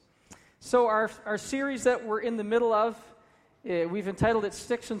So our series that we're in the middle of, we've entitled it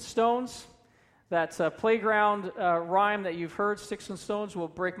Sticks and Stones. That's a playground rhyme that you've heard. Sticks and stones will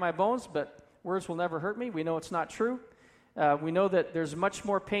break my bones, but words will never hurt me. We know it's not true. We know that there's much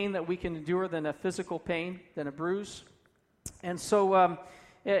more pain that we can endure than a physical pain, than a bruise. And so,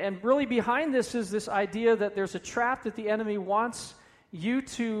 and really behind this is this idea that there's a trap that the enemy wants you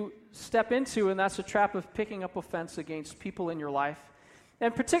to step into, and that's a trap of picking up offense against people in your life.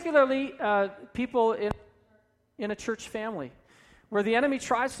 And particularly people in a church family, where the enemy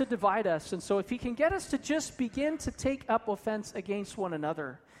tries to divide us. And so if he can get us to just begin to take up offense against one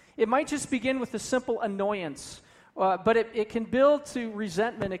another, it might just begin with a simple annoyance, but it can build to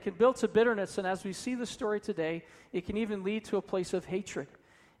resentment, it can build to bitterness, and as we see the story today, it can even lead to a place of hatred.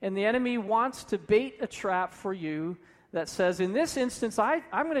 And the enemy wants to bait a trap for you that says, in this instance, I'm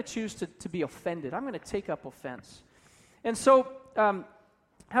going to choose to be offended. I'm going to take up offense. And so,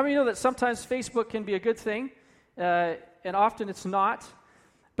 how many know that sometimes Facebook can be a good thing, and often it's not?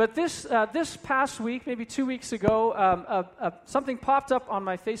 But this past week, maybe 2 weeks ago, something popped up on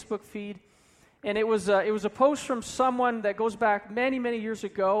my Facebook feed, and it was a post from someone that goes back many, many years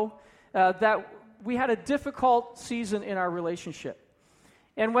ago that we had a difficult season in our relationship.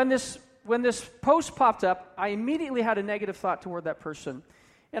 And when this post popped up, I immediately had a negative thought toward that person.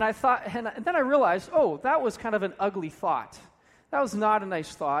 And I thought, and then I realized, oh, that was kind of an ugly thought. That was not a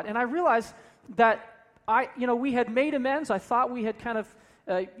nice thought. And I realized that we had made amends. I thought we had kind of,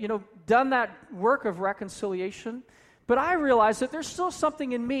 done that work of reconciliation. But I realized that there's still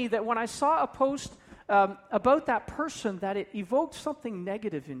something in me that when I saw a post about that person, that it evoked something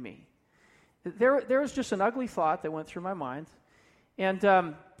negative in me. There was just an ugly thought that went through my mind. And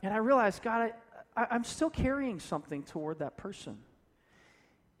I realized, God, I'm still carrying something toward that person.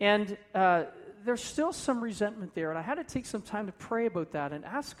 And there's still some resentment there, and I had to take some time to pray about that and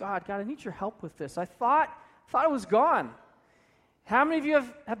ask God, I need your help with this. I thought it was gone. How many of you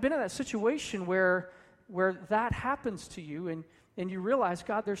have been in that situation where that happens to you, and you realize,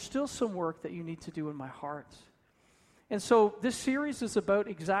 God, there's still some work that you need to do in my heart? And so this series is about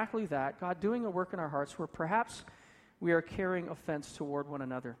exactly that, God doing a work in our hearts where perhaps we are carrying offense toward one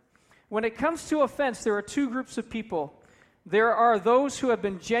another. When it comes to offense, there are two groups of people. There are those who have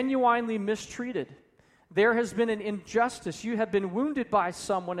been genuinely mistreated. There has been an injustice. You have been wounded by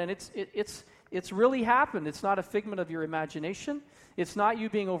someone, and it's really happened. It's not a figment of your imagination. It's not you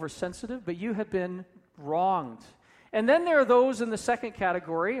being oversensitive, but you have been wronged. And then there are those in the second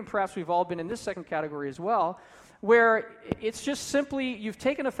category, and perhaps we've all been in this second category as well, where it's just simply you've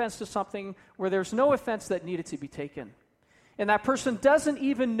taken offense to something where there's no offense that needed to be taken. And that person doesn't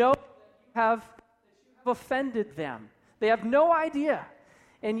even know that you have offended them. They have no idea.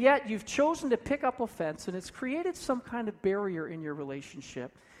 And yet you've chosen to pick up offense, and it's created some kind of barrier in your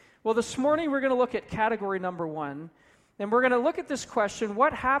relationship. Well, this morning we're going to look at category number one, and we're going to look at this question: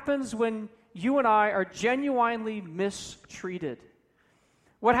 what happens when you and I are genuinely mistreated?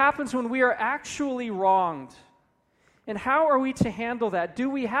 What happens when we are actually wronged? And how are we to handle that? Do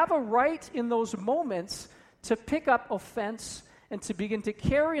we have a right in those moments to pick up offense and to begin to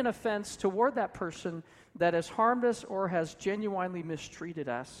carry an offense toward that person that has harmed us or has genuinely mistreated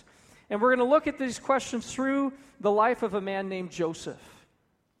us? And we're going to look at these questions through the life of a man named Joseph.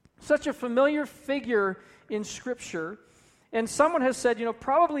 Such a familiar figure in Scripture. And someone has said,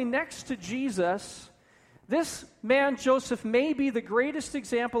 probably next to Jesus, this man Joseph may be the greatest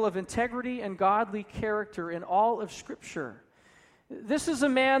example of integrity and godly character in all of Scripture. This is a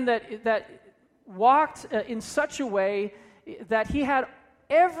man that walked in such a way that he had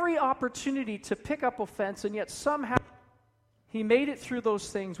every opportunity to pick up offense, and yet somehow he made it through those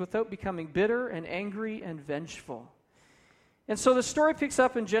things without becoming bitter and angry and vengeful. And so the story picks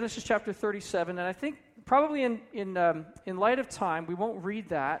up in Genesis chapter 37, and I think probably in light of time, we won't read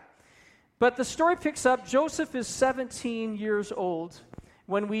that. But the story picks up, Joseph is 17 years old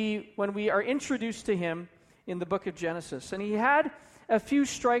when we are introduced to him in the book of Genesis. And he had a few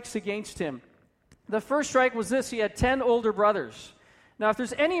strikes against him. The first strike was this: he had 10 older brothers. Now, if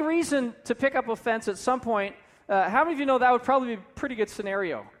there's any reason to pick up offense at some point, how many of you know that would probably be a pretty good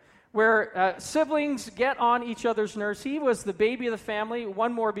scenario, where siblings get on each other's nerves? He was the baby of the family,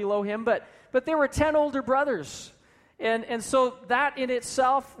 one more below him, but there were 10 older brothers. And so that in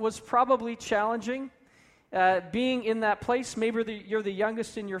itself was probably challenging, being in that place. Maybe you're the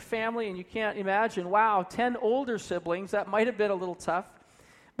youngest in your family, and you can't imagine, wow, 10 older siblings, that might have been a little tough.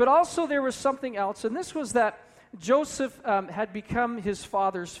 But also there was something else, and this was that Joseph had become his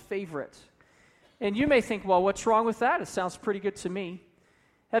father's favorite. And you may think, well, what's wrong with that? It sounds pretty good to me.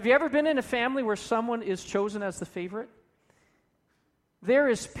 Have you ever been in a family where someone is chosen as the favorite? there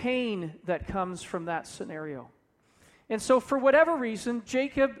is pain that comes from that scenario. And so for whatever reason,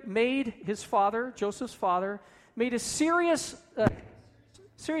 Jacob made his father, Joseph's father, made a serious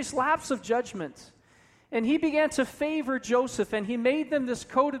lapse of judgment. And he began to favor Joseph, and he made them this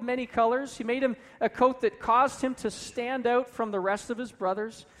coat of many colors. He made him a coat that caused him to stand out from the rest of his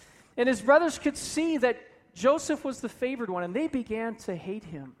brothers. And his brothers could see that Joseph was the favored one, and they began to hate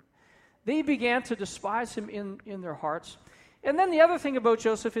him. They began to despise him in their hearts. And then the other thing about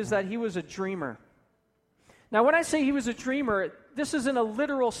Joseph is that he was a dreamer. Now, when I say he was a dreamer, this is in a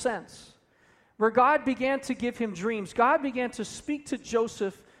literal sense, where God began to give him dreams. God began to speak to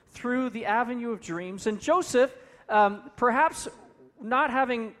Joseph through the avenue of dreams. And Joseph, perhaps not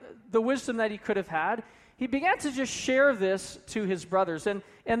having the wisdom that he could have had, he began to just share this to his brothers. And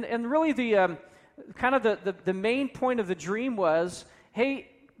really the kind of the main point of the dream was, hey,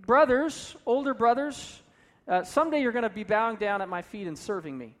 brothers, older brothers, someday you're going to be bowing down at my feet and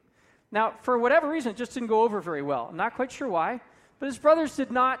serving me. Now, for whatever reason, it just didn't go over very well. I'm not quite sure why, but his brothers did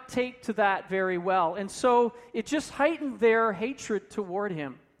not take to that very well. And so it just heightened their hatred toward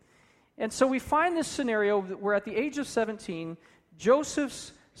him. And so we find this scenario where at the age of 17,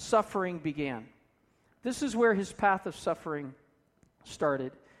 Joseph's suffering began. This is where his path of suffering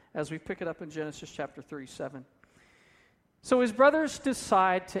started, as we pick it up in Genesis chapter 37. So his brothers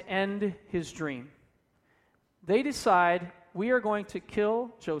decide to end his dream. They decide, we are going to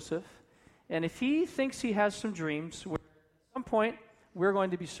kill Joseph, and if he thinks he has some dreams, at some point we're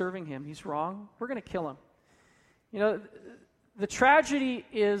going to be serving him. He's wrong. We're going to kill him. You know, the tragedy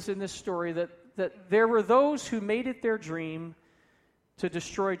is in this story that there were those who made it their dream to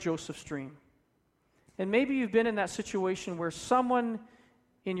destroy Joseph's dream. And maybe you've been in that situation where someone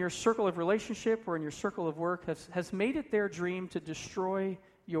in your circle of relationship or in your circle of work has made it their dream to destroy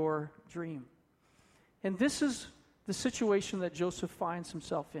your dream. And this is the situation that Joseph finds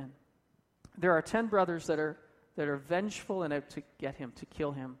himself in. There are 10 brothers that are vengeful and out to get him, to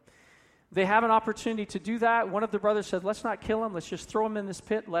kill him. They have an opportunity to do that. One of the brothers said, let's not kill him. Let's just throw him in this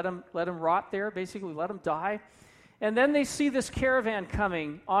pit. Let him rot there, basically let him die. And then they see this caravan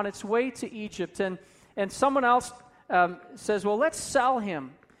coming on its way to Egypt. And someone else says, well, let's sell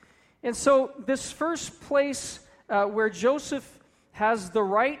him. And so this first place where Joseph has the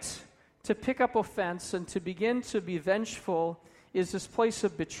right to pick up offense and to begin to be vengeful is this place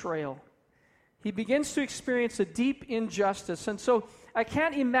of betrayal. He begins to experience a deep injustice. And so I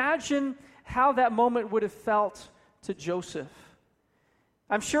can't imagine how that moment would have felt to Joseph.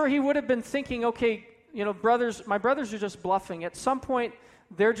 I'm sure he would have been thinking, okay, you know, my brothers are just bluffing. At some point,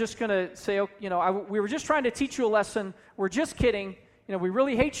 they're just going to say, oh, you know, we were just trying to teach you a lesson. We're just kidding. You know, we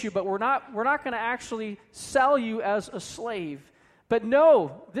really hate you, but we're not going to actually sell you as a slave. But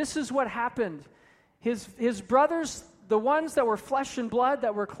no, this is what happened. His brothers, the ones that were flesh and blood,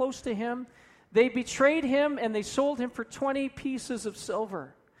 that were close to him, they betrayed him and they sold him for 20 pieces of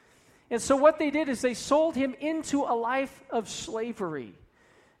silver. And so what they did is they sold him into a life of slavery.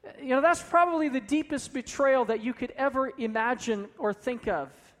 You know, that's probably the deepest betrayal that you could ever imagine or think of.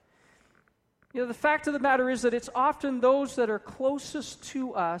 You know, the fact of the matter is that it's often those that are closest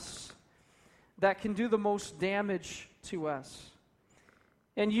to us that can do the most damage to us.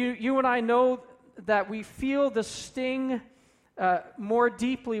 And you and I know that we feel the sting more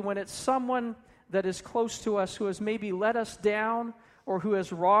deeply when it's someone that is close to us who has maybe let us down or who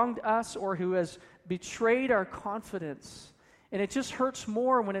has wronged us or who has betrayed our confidence. And it just hurts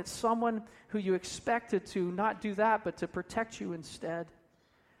more when it's someone who you expected to not do that, but to protect you instead.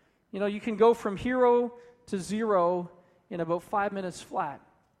 You know, you can go from hero to zero in about 5 minutes flat,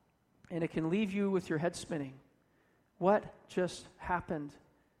 and it can leave you with your head spinning. What just happened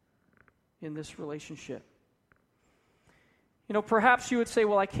in this relationship? You know, perhaps you would say,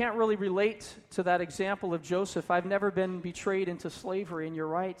 well, I can't really relate to that example of Joseph. I've never been betrayed into slavery, and you're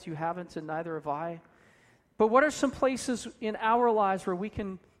right, you haven't, and neither have I. But what are some places in our lives where we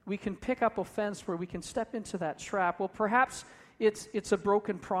can pick up offense, where we can step into that trap? Well, perhaps it's a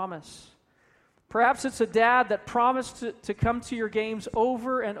broken promise. Perhaps it's a dad that promised to come to your games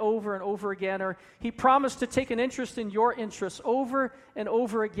over and over and over again, or he promised to take an interest in your interests over and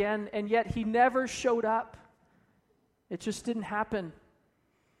over again, and yet he never showed up. It just didn't happen.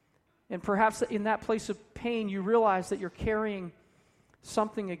 And perhaps in that place of pain, you realize that you're carrying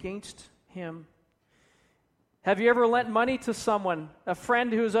something against him. Have you ever lent money to someone, a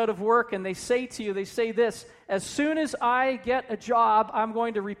friend who's out of work, and they say to you, they say this, as soon as I get a job, I'm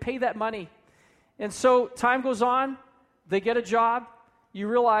going to repay that money. And so time goes on, they get a job, you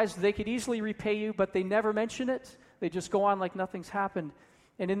realize they could easily repay you, but they never mention it. They just go on like nothing's happened.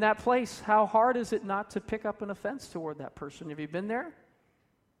 And in that place, how hard is it not to pick up an offense toward that person? Have you been there?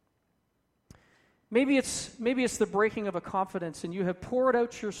 Maybe it's the breaking of a confidence, and you have poured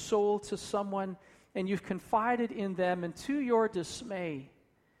out your soul to someone, and you've confided in them, and to your dismay,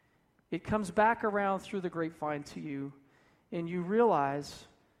 it comes back around through the grapevine to you, and you realize,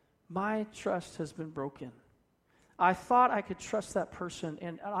 my trust has been broken. I thought I could trust that person,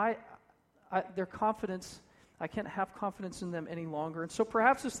 and their confidence, I can't have confidence in them any longer. And so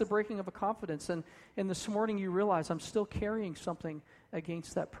perhaps it's the breaking of a confidence, and this morning you realize I'm still carrying something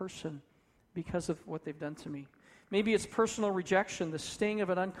against that person because of what they've done to me. Maybe it's personal rejection, the sting of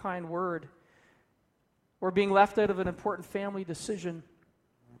an unkind word, or being left out of an important family decision.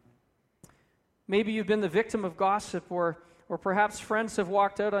 Maybe you've been the victim of gossip, or perhaps friends have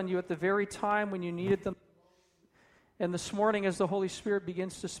walked out on you at the very time when you needed them. And this morning, as the Holy Spirit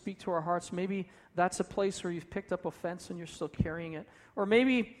begins to speak to our hearts, maybe that's a place where you've picked up offense and you're still carrying it. Or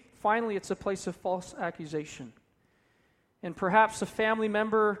maybe, finally, it's a place of false accusation. And perhaps a family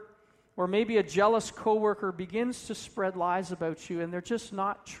member or maybe a jealous coworker begins to spread lies about you, and they're just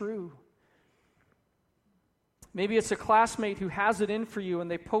not true. Maybe it's a classmate who has it in for you,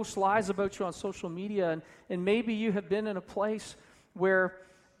 and they post lies about you on social media, and maybe you have been in a place where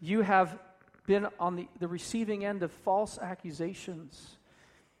you have been on the receiving end of false accusations,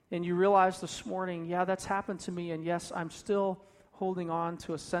 and you realize this morning, yeah, that's happened to me, and yes, I'm still holding on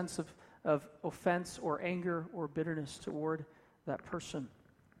to a sense of offense or anger or bitterness toward that person.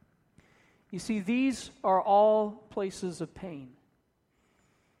 You see, these are all places of pain.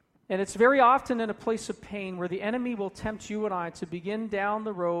 And it's very often in a place of pain where the enemy will tempt you and I to begin down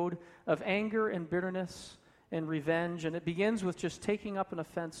the road of anger and bitterness and revenge, and it begins with just taking up an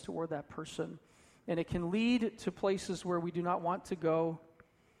offense toward that person. And it can lead to places where we do not want to go,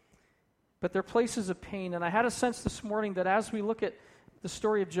 but they're places of pain. And I had a sense this morning that as we look at the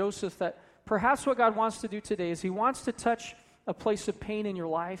story of Joseph, that perhaps what God wants to do today is He wants to touch a place of pain in your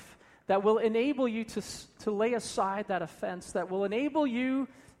life that will enable you to lay aside that offense, that will enable you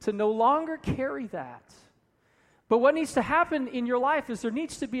to no longer carry that. But what needs to happen in your life is there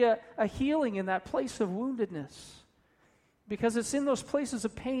needs to be a healing in that place of woundedness, because it's in those places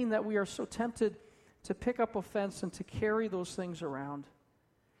of pain that we are so tempted to pick up offense and to carry those things around.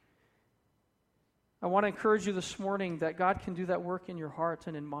 I want to encourage you this morning that God can do that work in your heart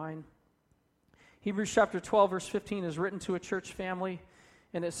and in mine. Hebrews chapter 12, verse 15 is written to a church family,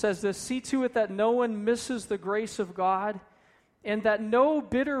 and it says this: "See to it that no one misses the grace of God, and that no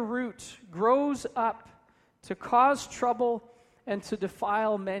bitter root grows up to cause trouble and to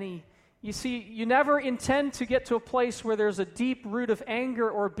defile many." You see, you never intend to get to a place where there's a deep root of anger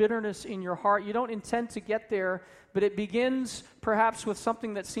or bitterness in your heart. You don't intend to get there, but it begins perhaps with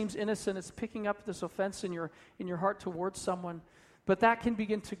something that seems innocent. It's picking up this offense in your heart towards someone. But that can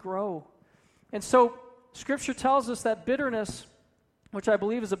begin to grow. And so Scripture tells us that bitterness, which I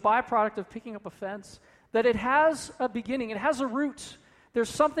believe is a byproduct of picking up offense, that it has a beginning, it has a root. There's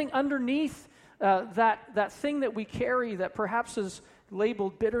something underneath that thing that we carry that perhaps is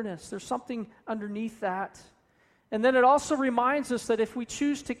labeled bitterness. There's something underneath that. And then it also reminds us that if we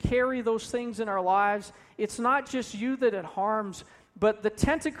choose to carry those things in our lives, it's not just you that it harms, but the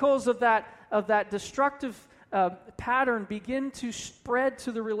tentacles of that destructive pattern begin to spread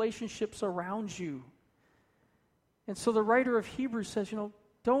to the relationships around you. And so the writer of Hebrews says,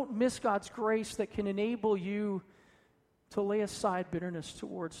 don't miss God's grace that can enable you to lay aside bitterness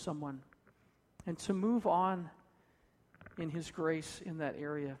towards someone and to move on in His grace in that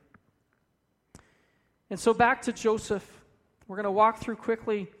area. And so back to Joseph. We're going to walk through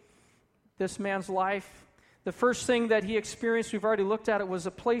quickly this man's life. The first thing that he experienced, we've already looked at it, was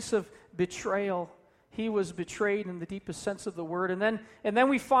a place of betrayal. He was betrayed in the deepest sense of the word. And then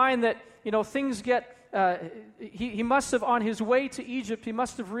we find that, things get... He must have, on his way to Egypt, he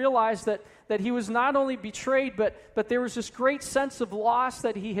must have realized that he was not only betrayed, but there was this great sense of loss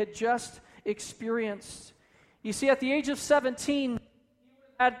that he had just experienced. You see, at the age of 17,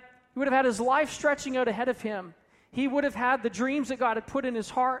 he would have had his life stretching out ahead of him. He would have had the dreams that God had put in his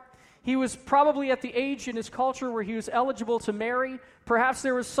heart. He was probably at the age in his culture where he was eligible to marry. Perhaps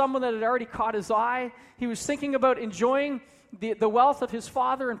there was someone that had already caught his eye. He was thinking about enjoying the wealth of his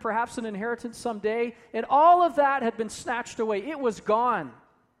father and perhaps an inheritance someday. And all of that had been snatched away. It was gone.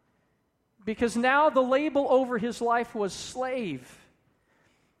 Because now the label over his life was slave.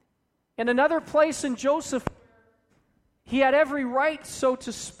 And another place in Joseph, he had every right, so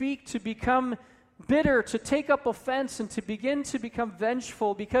to speak, to become bitter, to take up offense, and to begin to become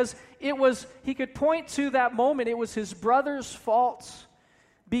vengeful, because he could point to that moment, it was his brother's fault.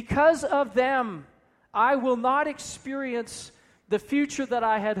 Because of them, I will not experience the future that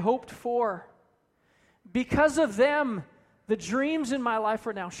I had hoped for. Because of them, The dreams in my life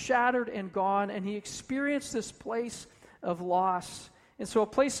are now shattered and gone. And he experienced this place of loss. And so a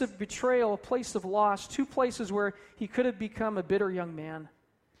place of betrayal, a place of loss, two places where he could have become a bitter young man.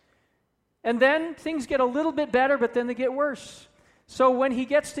 And then things get a little bit better, but then they get worse. So when he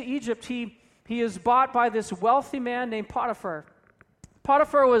gets to Egypt, he is bought by this wealthy man named Potiphar.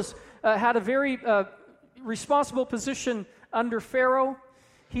 Potiphar had a very responsible position under Pharaoh.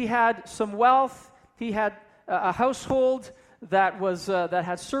 He had some wealth. He had a household that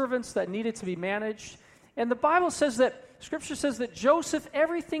had servants that needed to be managed. And the Bible says that, Scripture says that Joseph,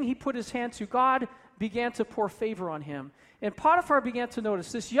 everything he put his hand to, God began to pour favor on him. And Potiphar began to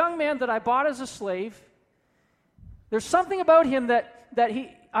notice, this young man that I bought as a slave, there's something about him that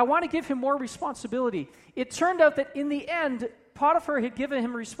I want to give him more responsibility. It turned out that in the end, Potiphar had given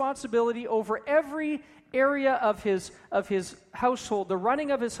him responsibility over every area of his household, the running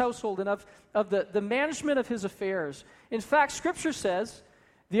of his household, and of the management of his affairs. In fact, Scripture says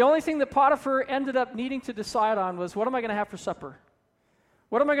the only thing that Potiphar ended up needing to decide on was, what am I going to have for supper?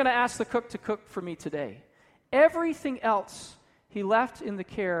 What am I going to ask the cook to cook for me today? Everything else he left in the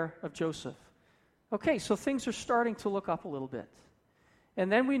care of Joseph. Okay, so things are starting to look up a little bit. And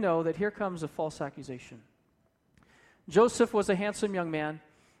then we know that here comes a false accusation. Joseph was a handsome young man,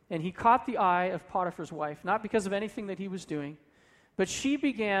 and he caught the eye of Potiphar's wife, not because of anything that he was doing, but she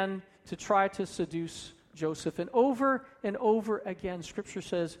began to try to seduce Joseph. And over again, Scripture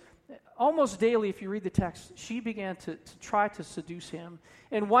says, almost daily, if you read the text, she began to try to seduce him.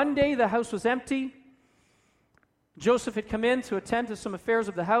 And one day the house was empty. Joseph had come in to attend to some affairs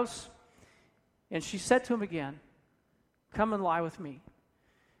of the house, and she said to him again, "Come and lie with me."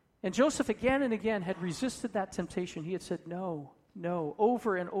 And Joseph again and again had resisted that temptation. He had said no,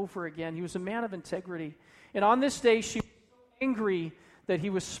 over and over again. He was a man of integrity. And on this day, she was so angry that he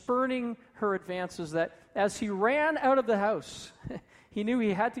was spurning her advances that as he ran out of the house, he knew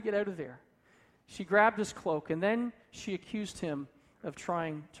he had to get out of there. She grabbed his cloak, and then she accused him of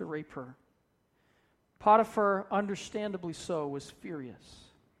trying to rape her. Potiphar, understandably so, was furious,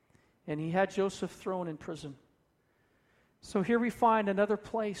 and he had Joseph thrown in prison. So here we find another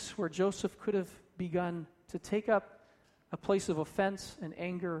place where Joseph could have begun to take up a place of offense and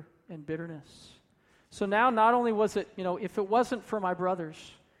anger and bitterness. So now not only was it, if it wasn't for my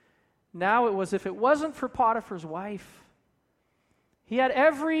brothers, now it was if it wasn't for Potiphar's wife. He had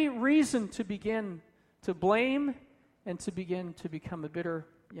every reason to begin to blame and to begin to become a bitter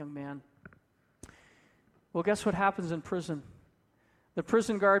young man. Well, guess what happens in prison? The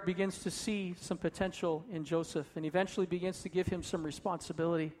prison guard begins to see some potential in Joseph and eventually begins to give him some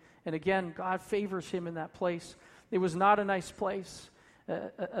responsibility. And again, God favors him in that place. It was not a nice place.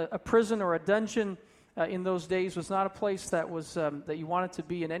 A prison or a dungeon in those days was not a place that that you wanted to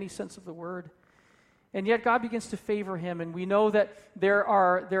be in any sense of the word. And yet God begins to favor him. And we know that there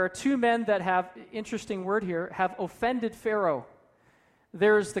are two men that have, interesting word here, have offended Pharaoh.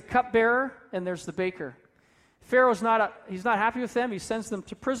 There's the cupbearer and there's the baker. Pharaoh's he's not happy with them. He sends them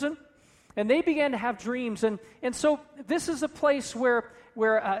to prison. And they began to have dreams. And so this is a place where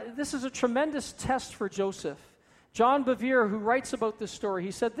this is a tremendous test for Joseph. John Bevere, who writes about this story,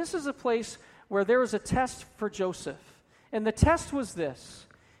 he said this is a place where there was a test for Joseph. And the test was this.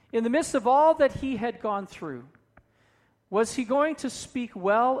 In the midst of all that he had gone through, was he going to speak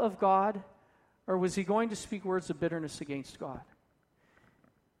well of God, or was he going to speak words of bitterness against God?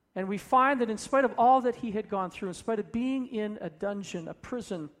 And we find that in spite of all that he had gone through, in spite of being in a dungeon, a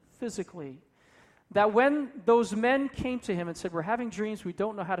prison physically, that when those men came to him and said, "We're having dreams, we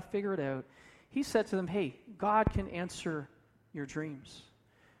don't know how to figure it out," he said to them, "Hey, God can answer your dreams."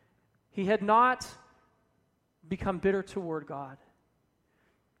 He had not become bitter toward God.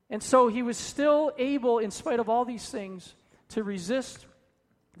 And so he was still able, in spite of all these things, to resist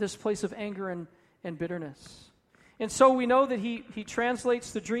this place of anger and bitterness. And so we know that he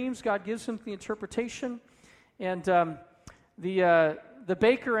translates the dreams. God gives him the interpretation. And the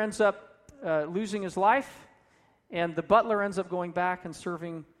baker ends up losing his life, and the butler ends up going back and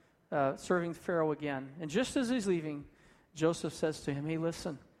serving Pharaoh again. And just as he's leaving, Joseph says to him, "Hey,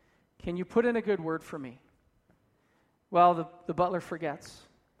 listen, can you put in a good word for me?" Well, the butler forgets.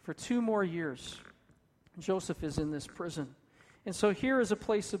 For 2 more years, Joseph is in this prison. And so here is a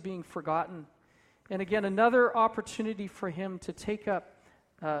place of being forgotten. And again, another opportunity for him to take up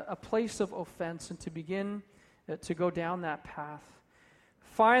a place of offense and to begin to go down that path.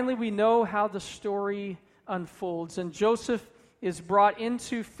 Finally, we know how the story unfolds. And Joseph is brought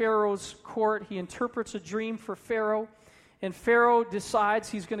into Pharaoh's court. He interprets a dream for Pharaoh. And Pharaoh decides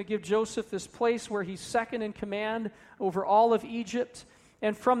he's going to give Joseph this place where he's second in command over all of Egypt.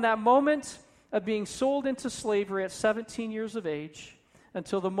 And from that moment, of being sold into slavery at 17 years of age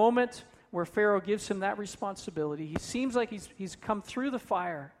until the moment where Pharaoh gives him that responsibility. He seems like he's come through the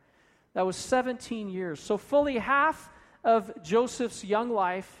fire. That was 17 years. So fully half of Joseph's young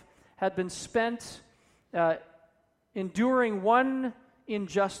life had been spent enduring one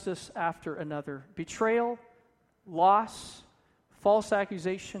injustice after another. Betrayal, loss, false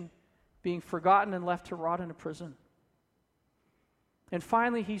accusation, being forgotten and left to rot in a prison. And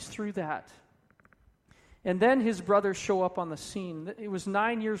finally, he's through that. And then his brothers show up on the scene. It was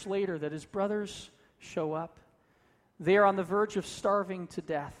 9 years later that his brothers show up. They are on the verge of starving to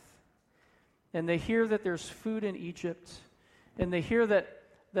death. And they hear that there's food in Egypt. And they hear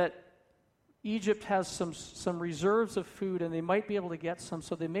that Egypt has some reserves of food, and they might be able to get some.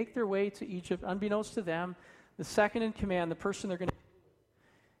 So they make their way to Egypt. Unbeknownst to them, the second in command, the person they're going to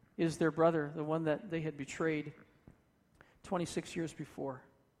is their brother, the one that they had betrayed 26 years before.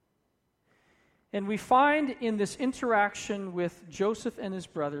 And we find in this interaction with Joseph and his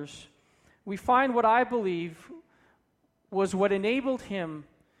brothers, we find what I believe was what enabled him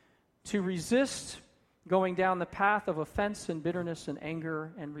to resist going down the path of offense and bitterness and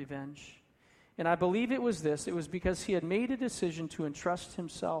anger and revenge. And I believe it was this. It was because he had made a decision to entrust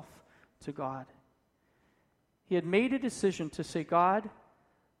himself to God. He had made a decision to say, God,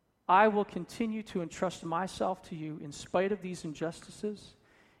 I will continue to entrust myself to you in spite of these injustices,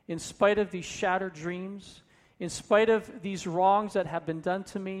 in spite of these shattered dreams, in spite of these wrongs that have been done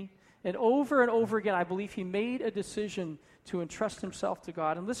to me. And over again, I believe he made a decision to entrust himself to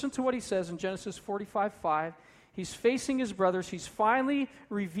God. And listen to what he says in Genesis 45:5. He's facing his brothers. He's finally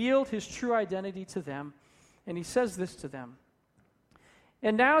revealed his true identity to them. And he says this to them.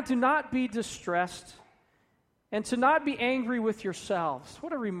 And now do not be distressed, and to not be angry with yourselves.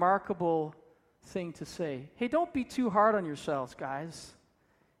 What a remarkable thing to say. Hey, don't be too hard on yourselves, guys.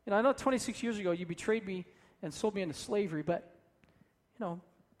 I know 26 years ago you betrayed me and sold me into slavery, but,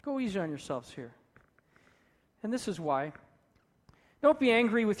 go easy on yourselves here. And this is why. Don't be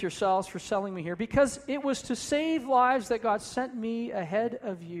angry with yourselves for selling me here, because it was to save lives that God sent me ahead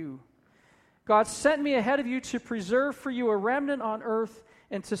of you. God sent me ahead of you to preserve for you a remnant on earth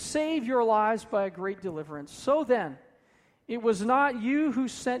and to save your lives by a great deliverance. So then, it was not you who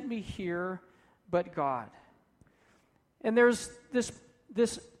sent me here, but God. And there's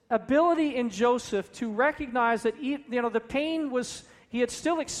this ability in Joseph to recognize that the pain was, he had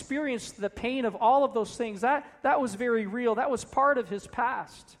still experienced the pain of all of those things. That was very real. That was part of his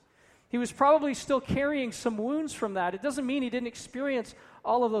past. He was probably still carrying some wounds from that. It doesn't mean he didn't experience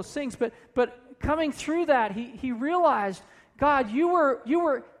all of those things, but coming through that, he realized, God, you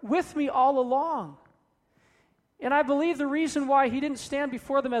were with me all along. And I believe the reason why he didn't stand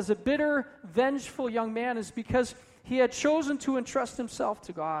before them as a bitter, vengeful young man is because he had chosen to entrust himself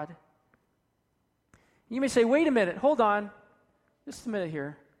to God. You may say, wait a minute, hold on. Just a minute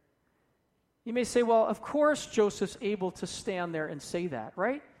here. You may say, well, of course Joseph's able to stand there and say that,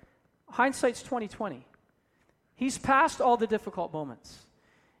 right? Hindsight's 20/20. He's passed all the difficult moments.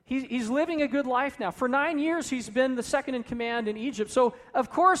 He's living a good life now. For 9 years, he's been the second in command in Egypt. So, of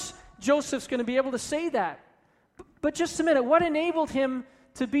course, Joseph's going to be able to say that. But just a minute, what enabled him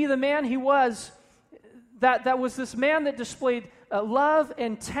to be the man he was? That was this man that displayed love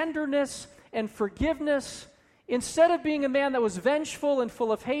and tenderness and forgiveness. Instead of being a man that was vengeful and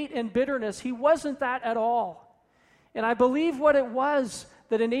full of hate and bitterness, he wasn't that at all. And I believe what it was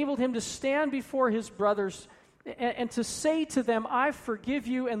that enabled him to stand before his brothers and to say to them, I forgive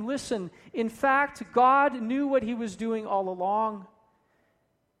you. And listen, in fact, God knew what he was doing all along.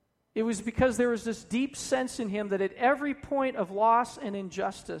 It was because there was this deep sense in him that at every point of loss and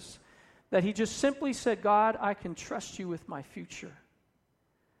injustice, that he just simply said, God, I can trust you with my future.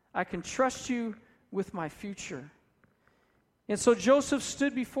 I can trust you with my future. And so Joseph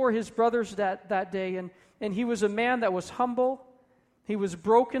stood before his brothers that day, and he was a man that was humble. He was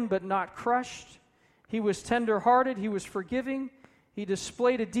broken but not crushed. He was tender-hearted. He was forgiving. He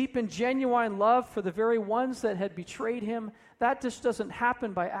displayed a deep and genuine love for the very ones that had betrayed him. That just doesn't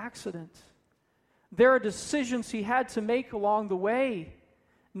happen by accident. There are decisions he had to make along the way,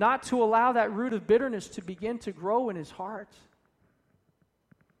 not to allow that root of bitterness to begin to grow in his heart.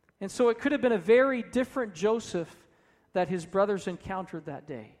 And so it could have been a very different Joseph that his brothers encountered that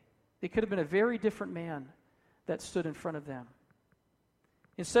day. It could have been a very different man that stood in front of them.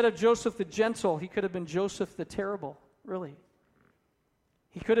 Instead of Joseph the gentle, he could have been Joseph the terrible, really.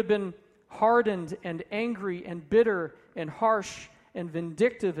 He could have been hardened and angry and bitter and harsh and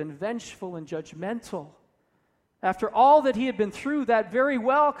vindictive and vengeful and judgmental. After all that he had been through, that very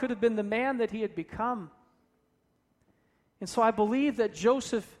well could have been the man that he had become. And so I believe that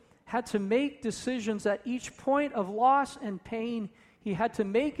Joseph had to make decisions at each point of loss and pain. He had to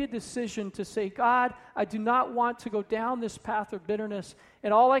make a decision to say, God, I do not want to go down this path of bitterness.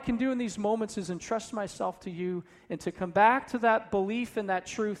 And all I can do in these moments is entrust myself to you and to come back to that belief and that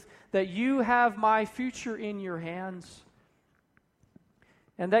truth that you have my future in your hands.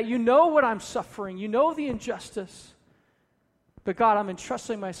 And that you know what I'm suffering. You know the injustice. But God, I'm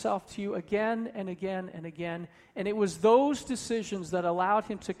entrusting myself to you again and again and again. And it was those decisions that allowed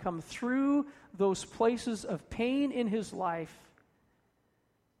him to come through those places of pain in his life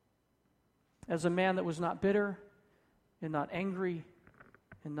as a man that was not bitter and not angry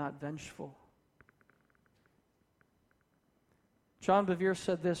and not vengeful. John Bevere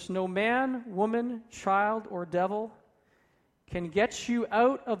said this, no man, woman, child, or devil can get you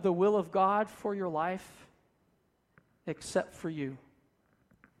out of the will of God for your life except for you.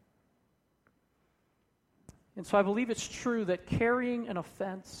 And so I believe it's true that carrying an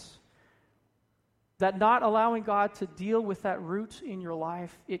offense, that not allowing God to deal with that root in your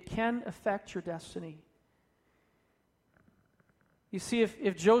life, it can affect your destiny. You see,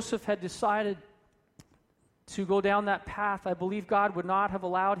 if Joseph had decided to go down that path, I believe God would not have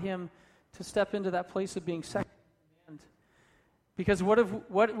allowed him to step into that place of being second in command. Because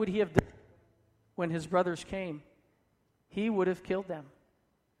what would he have done when his brothers came? He would have killed them.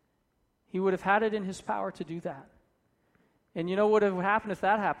 He would have had it in his power to do that. And you know what would have happened if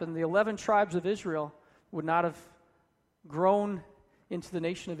that happened? The 11 tribes of Israel would not have grown into the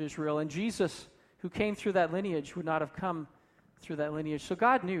nation of Israel. And Jesus, who came through that lineage, would not have come through that lineage. So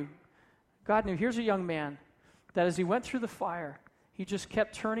God knew. God knew. Here's a young man that as he went through the fire, he just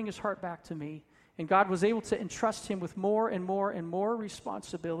kept turning his heart back to me. And God was able to entrust him with more and more and more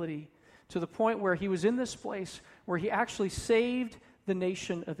responsibility to the point where he was in this place where he actually saved the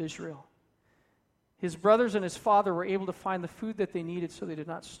nation of Israel. His brothers and his father were able to find the food that they needed so they did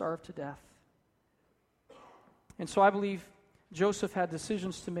not starve to death. And so I believe Joseph had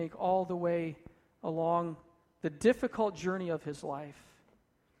decisions to make all the way along the difficult journey of his life.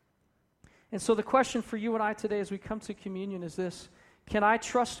 And so the question for you and I today as we come to communion is this: can I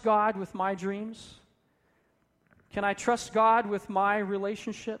trust God with my dreams? Can I trust God with my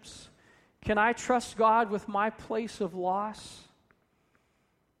relationships? Can I trust God with my place of loss?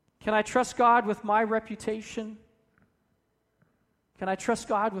 Can I trust God with my reputation? Can I trust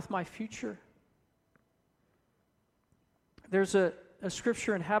God with my future? There's a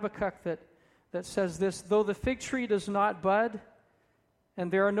scripture in Habakkuk that says this: though the fig tree does not bud,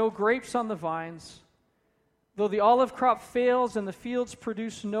 and there are no grapes on the vines, though the olive crop fails and the fields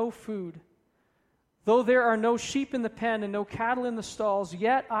produce no food, though there are no sheep in the pen and no cattle in the stalls,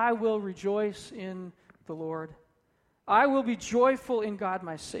 yet I will rejoice in the Lord. I will be joyful in God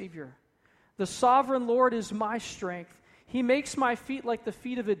my Savior. The sovereign Lord is my strength. He makes my feet like the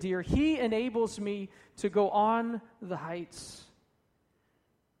feet of a deer. He enables me to go on the heights.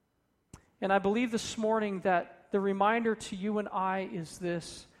 And I believe this morning that the reminder to you and I is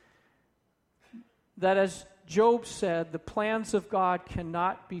this: that as Job said, the plans of God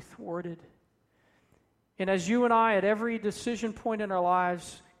cannot be thwarted. And as you and I, at every decision point in our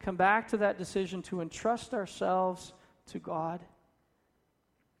lives, come back to that decision to entrust ourselves to God,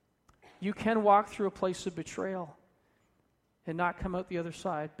 you can walk through a place of betrayal and not come out the other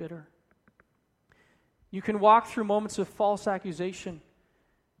side bitter. You can walk through moments of false accusation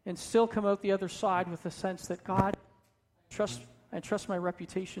and still come out the other side with the sense that, God, I trust my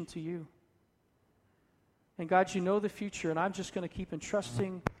reputation to you. And God, you know the future, and I'm just going to keep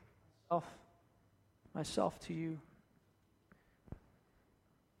entrusting myself to you.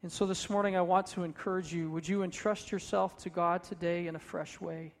 And so this morning I want to encourage you, would you entrust yourself to God today in a fresh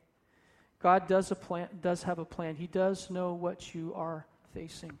way? God does have a plan. He does know what you are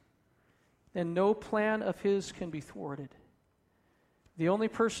facing. And no plan of his can be thwarted. The only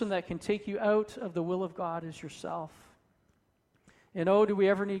person that can take you out of the will of God is yourself. And oh, do we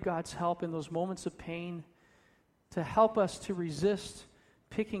ever need God's help in those moments of pain to help us to resist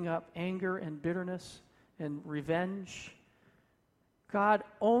picking up anger and bitterness and revenge. God,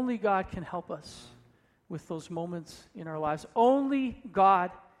 only God can help us with those moments in our lives. Only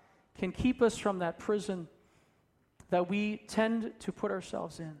God can keep us from that prison that we tend to put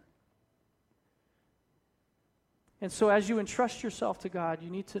ourselves in. And so as you entrust yourself to God, you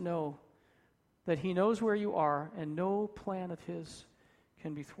need to know that he knows where you are and no plan of his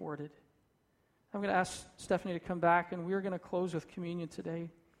can be thwarted. I'm going to ask Stephanie to come back, and we're going to close with communion today.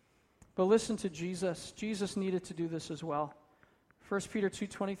 But listen to Jesus. Jesus needed to do this as well. 1 Peter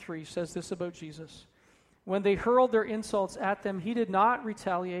 2:23 says this about Jesus: when they hurled their insults at them, he did not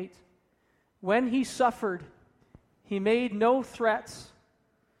retaliate. When he suffered, he made no threats.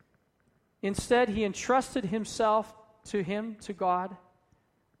 Instead, he entrusted himself to God,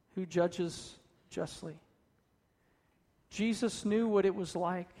 who judges justly. Jesus knew what it was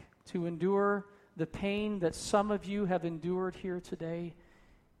like to endure the pain that some of you have endured here today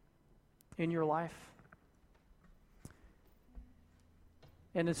in your life.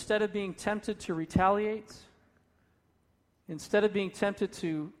 And instead of being tempted to retaliate, instead of being tempted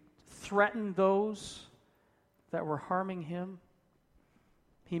to threaten those that were harming him,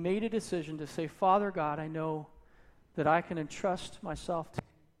 he made a decision to say, Father God, I know that I can entrust myself to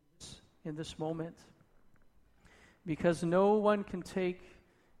you in this moment, because no one can take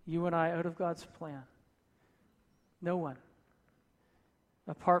you and I out of God's plan. No one.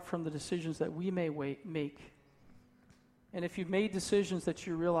 Apart from the decisions that we may make. And if you've made decisions that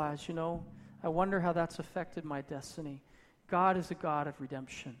you realize, I wonder how that's affected my destiny. God is a God of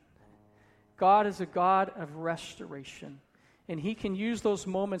redemption. God is a God of restoration. And he can use those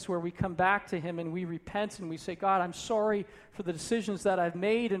moments where we come back to him and we repent and we say, God, I'm sorry for the decisions that I've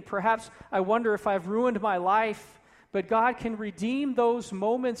made, and perhaps I wonder if I've ruined my life. But God can redeem those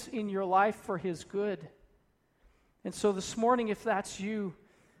moments in your life for his good. And so this morning, if that's you,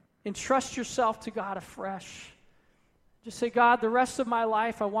 entrust yourself to God afresh. Just say, God, the rest of my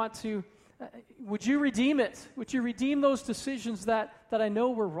life I want to, would you redeem it? Would you redeem those decisions that I know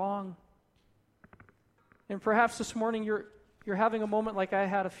were wrong? And perhaps this morning you're having a moment like I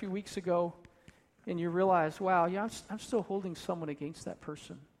had a few weeks ago, and you realize, wow, yeah, I'm still holding someone against that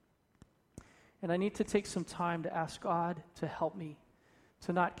person. And I need to take some time to ask God to help me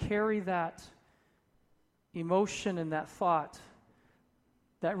to not carry that emotion and that thought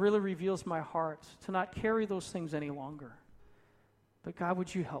that really reveals my heart, to not carry those things any longer. But God,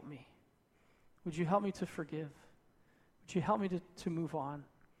 would you help me? Would you help me to forgive? Would you help me to move on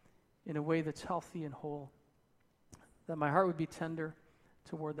in a way that's healthy and whole? That my heart would be tender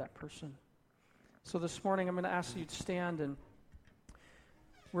toward that person. So this morning I'm going to ask you to stand, and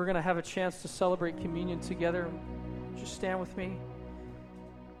we're going to have a chance to celebrate communion together. Just stand with me.